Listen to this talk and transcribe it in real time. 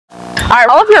Alright,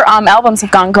 all of your albums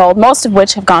have gone gold, most of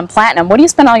which have gone platinum. What do you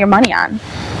spend all your money on?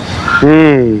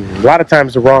 A lot of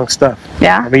times the wrong stuff.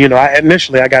 Yeah? I mean, you know,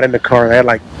 initially I got into cars. I had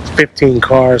like 15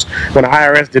 cars. When the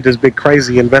IRS did this big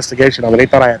crazy investigation on me, they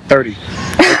thought I had 30.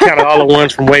 They counted all the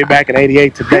ones from way back in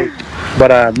 '88 to date.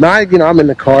 But now, you know, I'm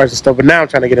into cars and stuff. But now I'm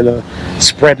trying to get into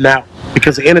spreading out,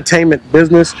 because the entertainment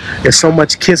business is so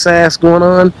much kiss ass going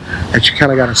on that you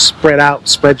kind of got to spread out,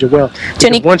 spread your wealth.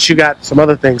 Because once you got some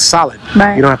other things solid,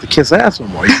 right, you don't have to kiss ass no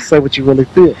more. You can say what you really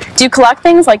feel. Do you collect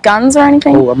things like guns or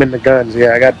anything? Oh, I'm into guns.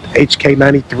 Yeah, I got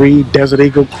HK93, Desert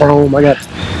Eagle Chrome. I got,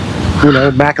 you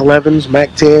know, Mac 11s,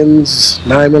 Mac 10s,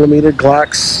 9mm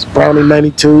Glocks, Browning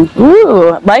 92.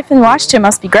 Ooh, life in Washington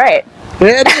must be great.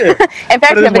 Yeah, it is. In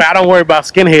fact, I don't worry about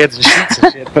skinheads and sheets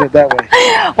and shit, put it that way.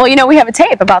 Well, you know, we have a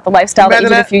tape about the lifestyle that you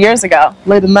did a few years ago.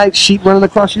 Late at night, sheet running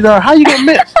across your door. How you gonna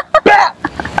miss?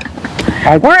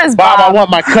 Where is Bob? I want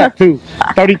my cut too.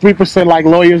 33% like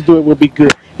lawyers do it would be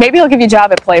good. Maybe he'll give you a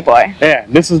job at Playboy. Yeah,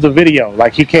 this is the video.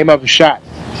 Like, he came up and shot.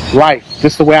 Life.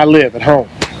 This is the way I live at home.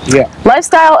 Yeah.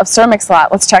 Lifestyle of Sir Mixalot.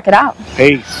 Let's check it out.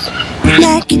 Peace.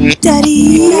 Mack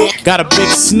Daddy. Got a big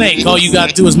snake. All you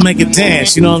gotta do is make it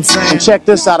dance. You know what I'm saying? And check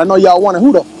this out. I know y'all wondering,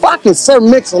 who the fuck is Sir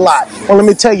Mixalot? Well, let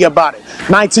me tell you about it.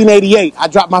 1988, I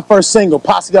dropped my first single,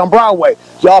 Posse on Broadway.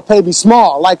 Y'all paid me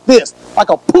small, like this, like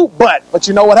a poop butt. But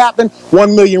you know what happened?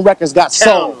 1 million records got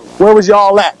sold. Where was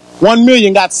y'all at? 1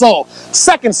 million got sold.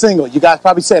 Second single, you guys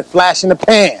probably said Flash in the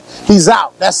Pan. He's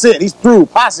out. That's it. He's through.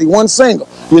 Posse, one single.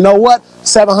 You know what?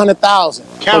 700,000.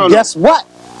 But guess what?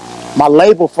 My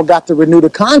label forgot to renew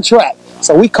the contract.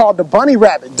 So we called the Bunny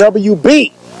Rabbit,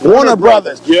 WB, Warner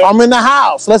Brothers. Yeah. I'm in the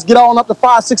house. Let's get on up to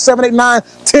 5, 6, 7, 8, 9,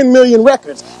 10 million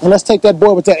records. And let's take that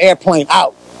boy with that airplane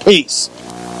out. Peace.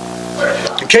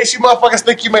 In case you motherfuckers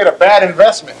think you made a bad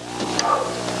investment.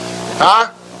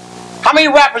 Huh? How many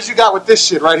rappers you got with this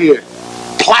shit right here?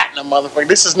 Platinum, motherfucker.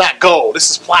 This is not gold.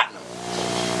 This is platinum.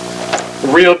 The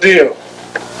real deal.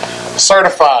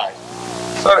 Certified.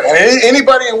 And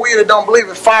anybody in weed that don't believe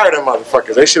it, fire them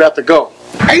motherfuckers. They should have to go.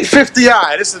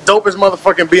 850i. This is the dopest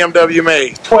motherfucking BMW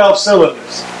made. 12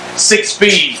 cylinders. 6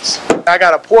 speeds. I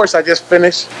got a Porsche I just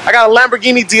finished. I got a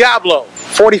Lamborghini Diablo.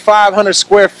 4,500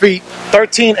 square feet.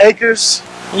 13 acres.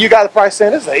 And you guys are probably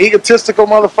saying, this is an egotistical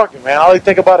motherfucker, man. All he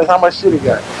think about is how much shit he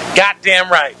got. Goddamn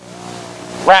right.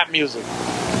 Rap music.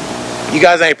 You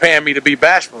guys ain't paying me to be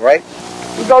bashful, right?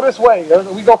 We go this way.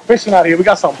 We go fishing out here. We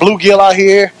got some bluegill out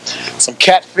here, some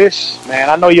catfish. Man,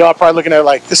 I know y'all probably looking at it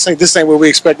like, this ain't what we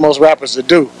expect most rappers to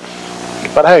do.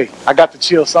 But hey, I got to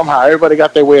chill somehow. Everybody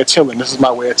got their way of chilling. This is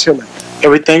my way of chilling.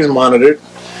 Everything's monitored.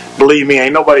 Believe me,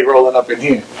 ain't nobody rolling up in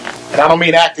here. And I don't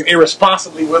mean acting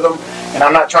irresponsibly with them, and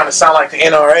I'm not trying to sound like the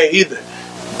NRA either.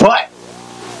 But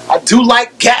I do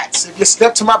like gats. If you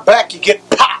step to my back, you get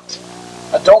popped.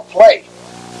 I don't play.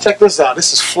 Check this out.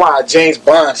 This is fly James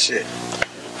Bond shit.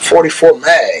 44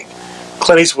 mag.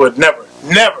 Clint Eastwood never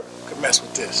could mess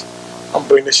with this. I'm gonna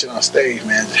bring this shit on stage,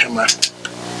 man. Just hear my...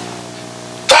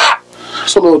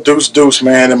 It's a little deuce,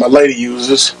 man, that my lady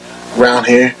uses around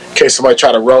here in case somebody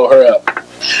try to roll her up.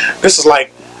 This is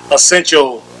like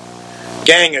essential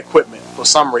gang equipment for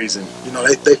some reason. You know,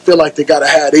 they feel like they gotta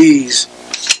have these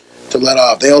to let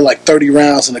off. They hold like 30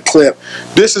 rounds in a clip.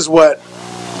 This is what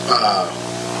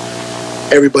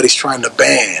everybody's trying to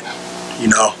ban, you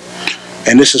know.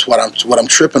 And this is what I'm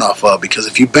tripping off of, because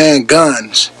if you ban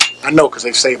guns, I know because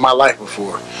they've saved my life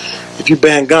before. If you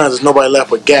ban guns, there's nobody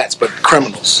left with gats but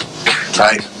criminals,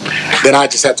 right? Then I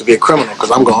just have to be a criminal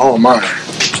because I'm going to own mine.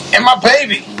 And my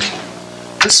baby,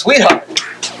 the sweetheart,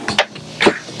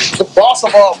 the boss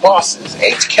of all bosses,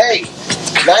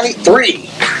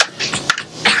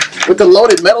 HK93, with the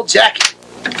loaded metal jacket.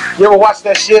 You ever watch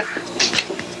that shit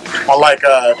on like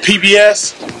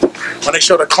PBS when they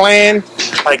show the Klan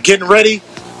like getting ready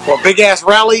for a big ass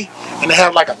rally and they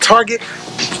have like a target?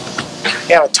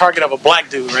 They have a target of a black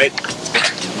dude, right?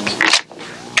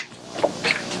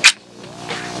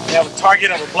 They have a target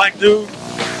of a black dude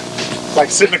like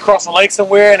sitting across the lake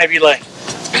somewhere, and they'd be like,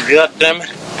 God damn it.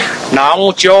 Now I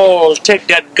want y'all to take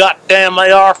that goddamn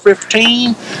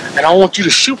AR-15 and I want you to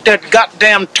shoot that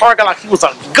goddamn target like he was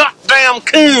a goddamn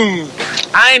coon.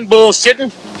 I ain't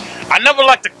bullshitting. I never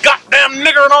liked a goddamn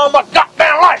nigger in all my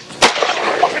goddamn life.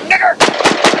 Fucking nigger.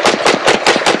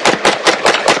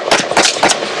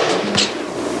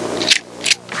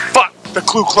 Fuck the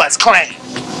Ku Klux Klan.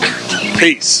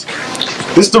 Peace.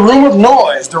 This is the room of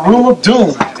noise, the room of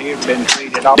doom.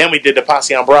 Then we did the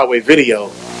Posse on Broadway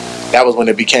video. That was when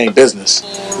it became business.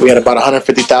 We had about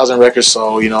 150,000 records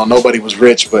sold. You know, nobody was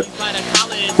rich, but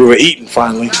we were eating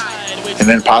finally. And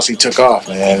then Posse took off,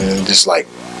 man, and just like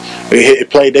they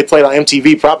played on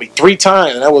MTV probably 3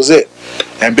 times, and that was it.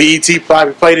 And BET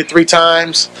probably played it 3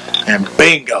 times, and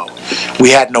bingo.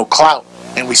 We had no clout,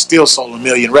 and we still sold 1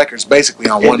 million records basically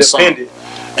on one song.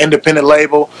 Independent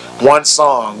label, one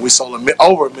song. We sold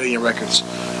over 1 million records.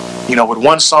 You know, with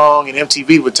one song, and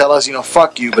MTV would tell us, you know,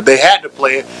 fuck you, but they had to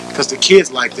play it because the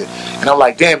kids liked it. And I'm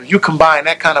like, damn, if you combine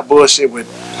that kind of bullshit with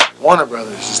Warner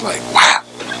Brothers, it's like, wow,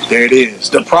 there it is.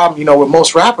 The problem, you know, with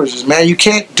most rappers is, man, you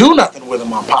can't do nothing with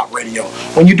them on pop radio.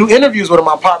 When you do interviews with them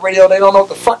on pop radio, they don't know what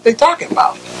the fuck they talking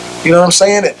about. You know what I'm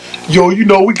saying? And, yo, you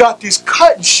know, we got this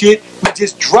cut and shit we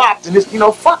just dropped, and it's, you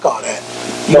know, fuck all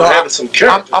that. You know, having some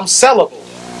character. I'm sellable.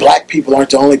 Black people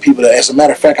aren't the only people that, as a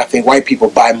matter of fact, I think white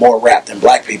people buy more rap than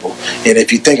black people. And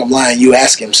if you think I'm lying, you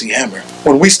ask MC Hammer.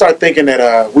 When we start thinking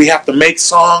that we have to make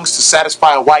songs to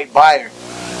satisfy a white buyer,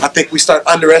 I think we start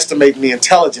underestimating the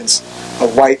intelligence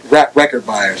of white rap record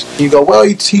buyers. You go, well,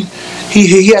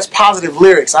 he has positive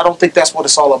lyrics. I don't think that's what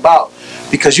it's all about.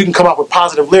 Because you can come up with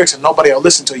positive lyrics and nobody will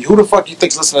listen to you. Who the fuck you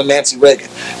think's listening to Nancy Reagan?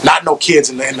 Not no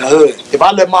kids in the hood. If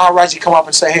I let Maharaji come up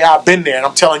and say, hey, I've been there and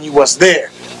I'm telling you what's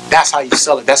there, that's how you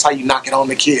sell it. That's how you knock it on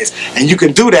the kids. And you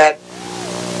can do that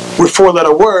with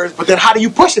 4-letter words, but then how do you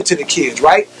push it to the kids,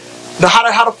 right? Now,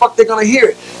 how the fuck they gonna hear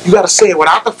it? You gotta say it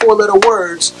without the 4-letter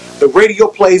words. The radio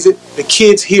plays it. The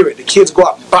kids hear it. The kids go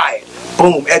out and buy it.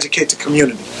 Boom, educate the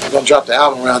community. We're gonna drop the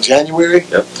album around January.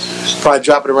 Yep. Probably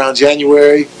drop it around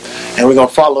January. And we're gonna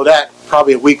follow that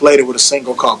probably a week later with a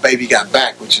single called Baby Got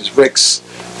Back, which is Rick's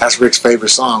favorite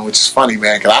song, which is funny,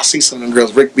 man, because I see some of them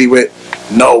girls Rick be with,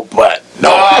 no butt. No.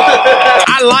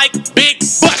 I like big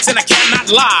butts and I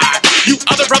cannot lie. You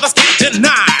other brothers can't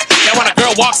deny that when a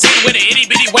girl walks in with an itty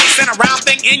bitty waist and a round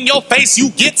thing in your face, you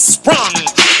get sprung.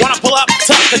 Wanna pull up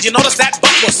tough because you notice that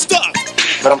butt was stuck.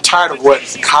 But I'm tired of what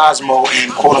Cosmo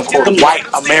and quote-unquote white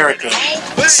America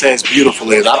says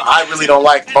beautiful is. I really don't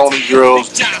like bony girls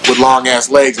with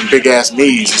long-ass legs and big-ass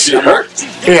knees. It hurt.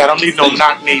 Yeah, I don't need no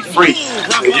knock-knee freak.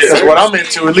 That's what I'm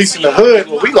into, at least in the hood,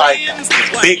 what we like is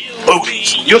big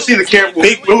booties. You'll see the camera.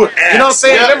 Big booty. You know what I'm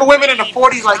saying? Yeah. Remember women in the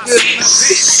 40s like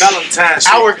this? Valentine's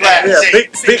hourglass. Yeah,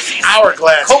 big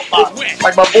hourglass.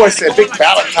 Like my boy said, big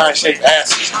Valentine-shaped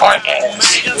asses. Hard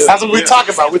ass. That's what we're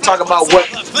talking about. We're talking about what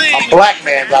a black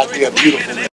man got to be a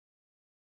beautiful man.